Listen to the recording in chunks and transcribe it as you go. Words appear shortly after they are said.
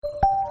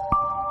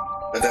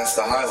But that's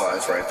the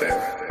highlights right there.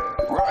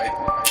 Right.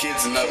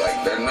 Kids know,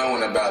 like, they're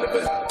knowing about it,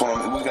 but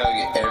we gotta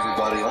get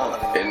everybody on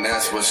it. And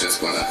that's what's just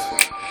gonna...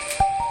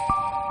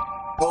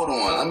 Hold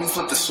on, let me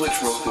flip the switch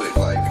real quick.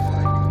 Like,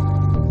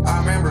 I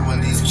remember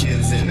when these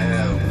kids didn't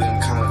have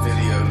them kind of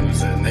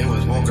videos and they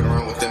was walking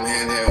around with them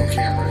handheld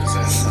cameras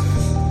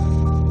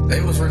and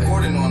they was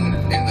recording in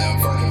the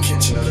fucking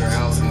kitchen of their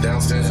house and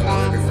downstairs in the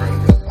living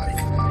room. Like,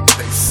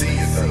 they see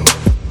it though.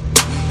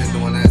 We've been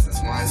doing that since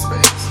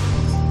MySpace.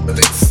 But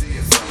they see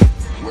it from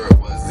where it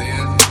was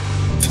then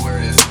to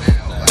where it is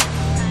now. Like,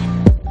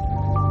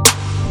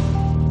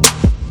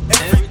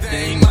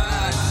 everything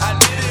mine, I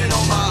did it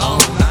on my own.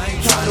 I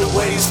ain't trying to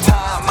waste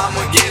time,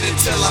 I'ma get it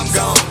till I'm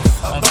gone.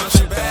 A bunch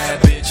of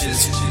bad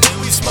bitches,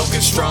 and we smoking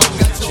strong.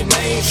 Got your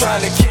name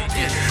trying to kick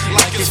it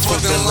like it's for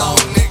the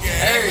loan, nigga.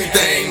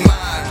 Everything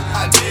mine,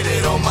 I did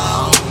it on my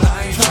own.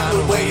 I ain't trying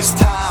to waste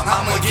time,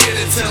 I'ma get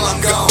it till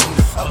I'm gone.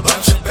 A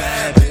bunch of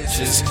bad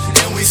bitches,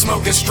 and we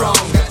smoking strong.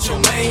 Got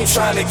your name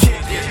trying to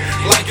kick it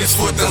like it's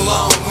for the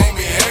loan,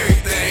 nigga.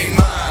 Everything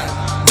mine,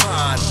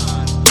 mine,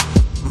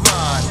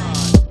 mine,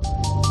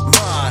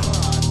 mine.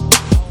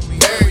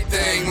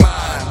 Everything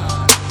mine,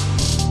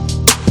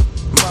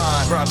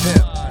 mine. Rob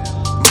Pimp.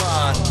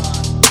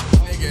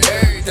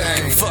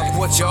 Everything. Fuck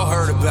what y'all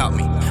heard about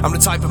me. I'm the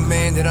type of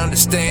man that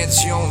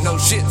understands you don't know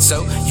shit,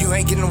 so you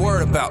ain't getting a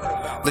word about it.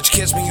 Let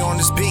you catch me on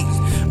this beat,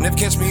 never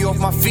catch me off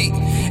my feet.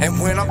 And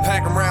when I'm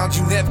packing around,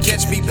 you never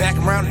catch me back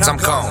around. I'm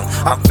gone,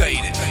 I'm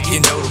faded. You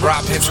know the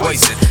Rob Pimp's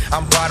wasted.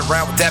 I'm riding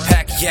around with that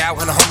pack of yow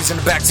and the homies in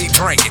the backseat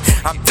drinking.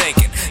 I'm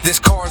thinking, this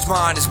car's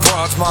mine, this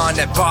broad's mine,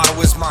 that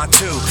bottle is mine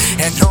too.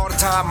 And all the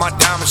time my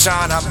diamond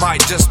shine, I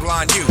might just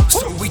blind you.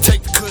 So we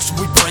take the cushion,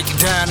 we break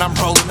it down. I'm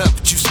rolling up,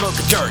 but you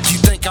smoking dirt.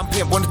 You think I'm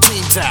Pimp when the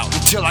team's out,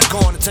 until I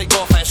go on and take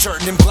off that shirt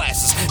and them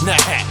glasses and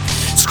that hat.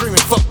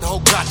 Screaming fuck the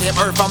whole goddamn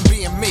earth, I'm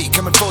being me.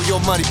 Coming for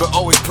your money, but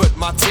always put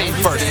my team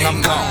first and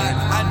I'm gone.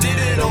 I did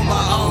it on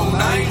my own,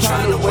 I ain't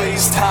trying to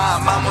waste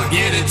time. I'ma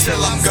get it till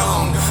I'm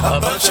gone. A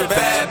bunch of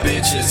bad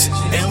bitches,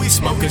 and we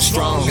smoking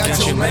strong. Got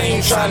your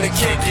man trying to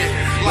kick it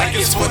like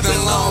it's for the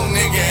loan,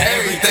 nigga.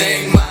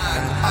 Everything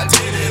mine, I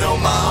did it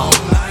on my own.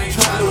 I ain't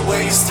trying to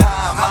waste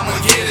time, I'ma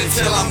get it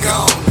till I'm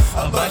gone.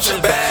 A bunch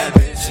of bad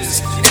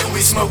bitches, and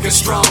we smoking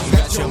strong.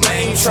 Got your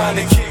man trying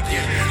to kick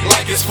it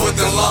like it's for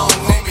the loan,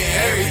 nigga.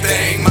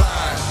 Everything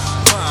mine,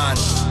 mine,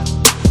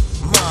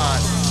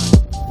 mine,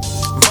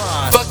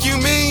 mine. Fuck you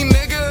mean,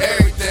 nigga?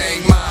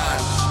 Everything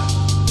mine.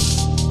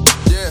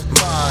 Yeah,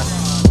 mine,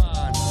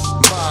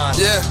 mine.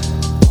 Yeah,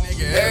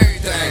 nigga.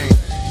 Everything.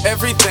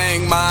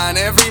 Everything mine,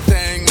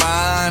 everything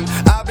mine.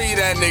 I be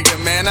that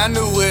nigga, man, I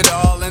knew it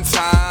all in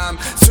time.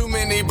 Too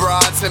many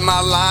broads in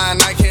my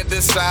line, I can't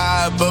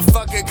decide. But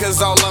fuck it,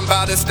 cause all I'm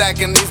about is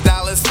stacking these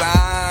dollar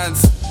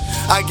signs.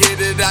 I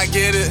get it, I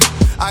get it.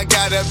 I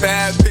got a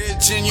bad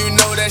bitch and you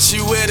know that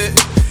she with it.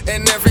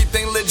 And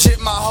everything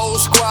legit, my whole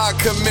squad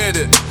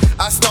committed.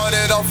 I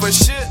started off with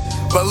shit,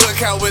 but look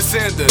how it's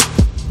ended.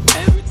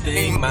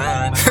 Everything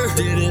mine,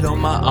 did it on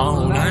my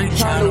own. I ain't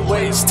trying to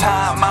waste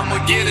time,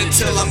 I'ma get it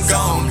till I'm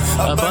gone.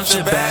 A bunch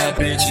of bad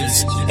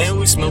bitches, and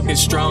we smoking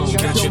strong.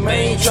 Got your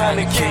man trying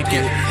to kick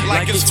it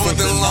like it's for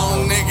the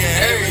loan, nigga.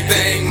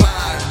 Everything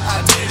mine,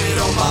 I did it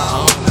on my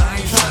own. I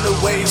ain't trying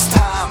to waste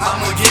time,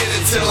 I'ma get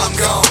it till I'm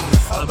gone.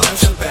 A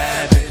bunch of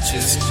bad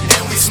bitches,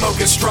 and we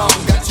smoking strong.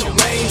 Got your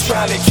man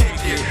trying to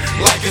kick it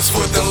like it's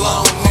for the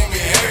loan,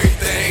 nigga.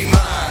 Everything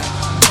mine.